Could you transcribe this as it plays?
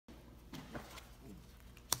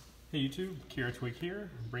Hey YouTube, Kira Twig here,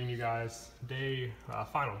 bringing you guys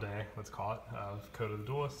final day, let's call it, of Code of the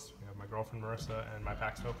Duelist. We have my girlfriend Marissa and my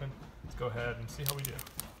packs open. Let's go ahead and see how we do.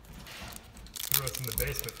 Threw us in the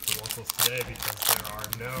basement for locals today because there are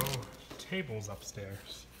no tables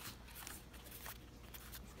upstairs.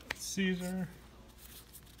 Caesar.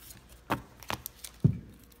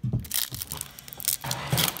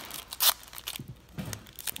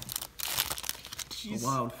 A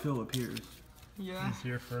wild Phil appears. Yeah. He's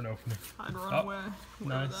here for an opening. I'd run away.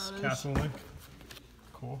 Nice. Castle Link.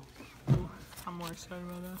 Cool. Ooh, I'm more excited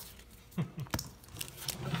about that.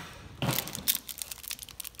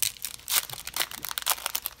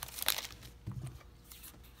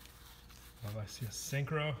 I see a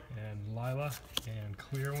Synchro and Lila and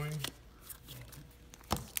Clearwing.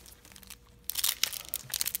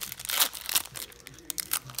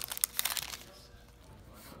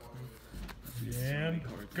 And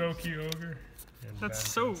Goki Ogre. And That's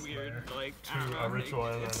so weird. Like, I don't know, a ritual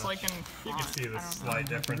and it's like in font. You can see the slight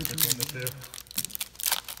difference between the two.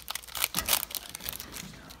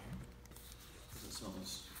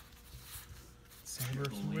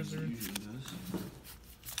 Cyber Wizard.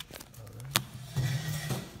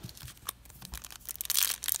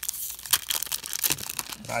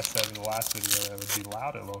 I said in the last video that it would be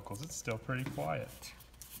loud at locals. It's still pretty quiet.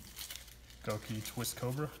 Goki Twist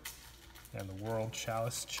Cobra. And the World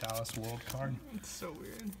Chalice World card. It's so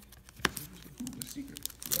weird. The secret.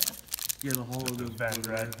 Yeah, the holo goes Van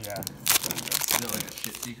Red, yeah. Is it like a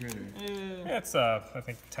shit secret or? Yeah, it's I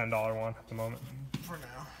think $10 one at the moment. For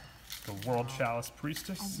now. The World Chalice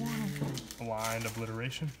Priestess. Blind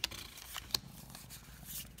Obliteration.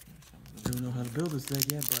 I don't know how to build this deck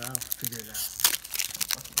yet, but I'll figure it out.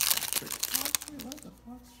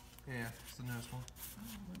 Yeah, it's the newest one.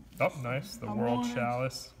 Oh, nice. The World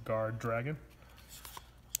Chalice Guard Dragon.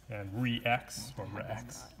 And Re-X, or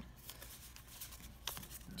Re-X.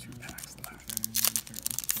 2 packs left.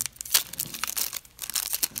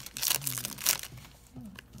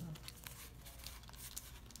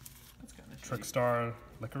 Trickstar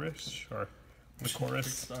Licorice, or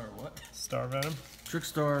Licorice. Trickstar what? Star Venom.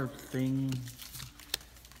 Trickstar thing.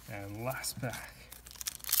 And last pack.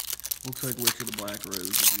 Looks like Witch of the Black Rose,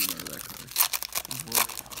 if you remember that card.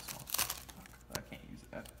 I can't use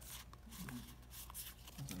that.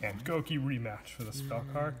 And Goki Rematch for the spell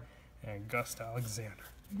card. And Gust Alexander.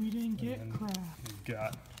 We didn't get crap. You've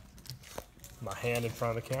got my hand in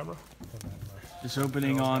front of the camera. And then This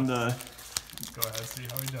opening on the... let's go ahead and see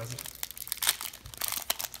how he does it.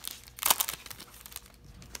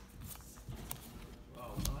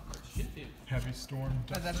 Heavy Storm.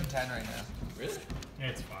 That's actually 10 right now. Really?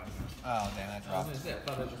 It's 5 now. Oh, damn, I I was dropped. gonna say, I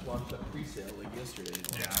thought I just watched that pre-sale like yesterday.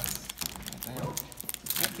 Yeah. Damn.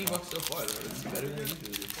 $15 so far though. It's better than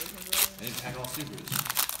usual. I didn't pack all supers.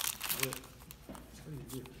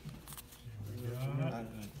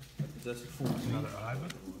 That's full. Another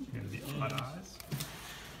Ivan. And the Odd Eyes.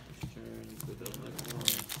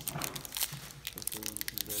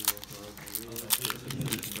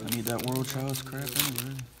 I need that World Chalice crap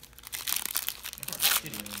anyway.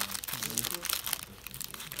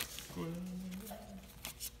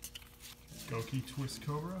 Goki Twist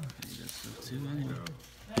Cobra.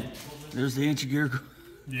 There's the ancient gear.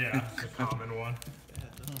 Yeah, the common one.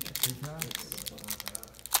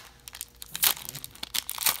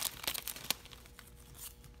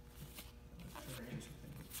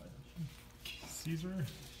 Caesar.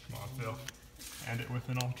 Come on, Phil. End it with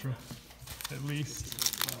an ultra. At least.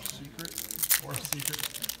 Or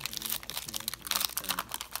secret.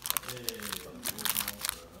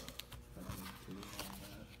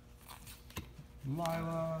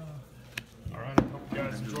 Lila. Alright, I hope you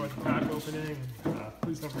guys enjoyed the pack opening.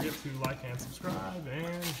 Please don't forget to like and subscribe.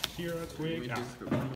 And Kira Twig out.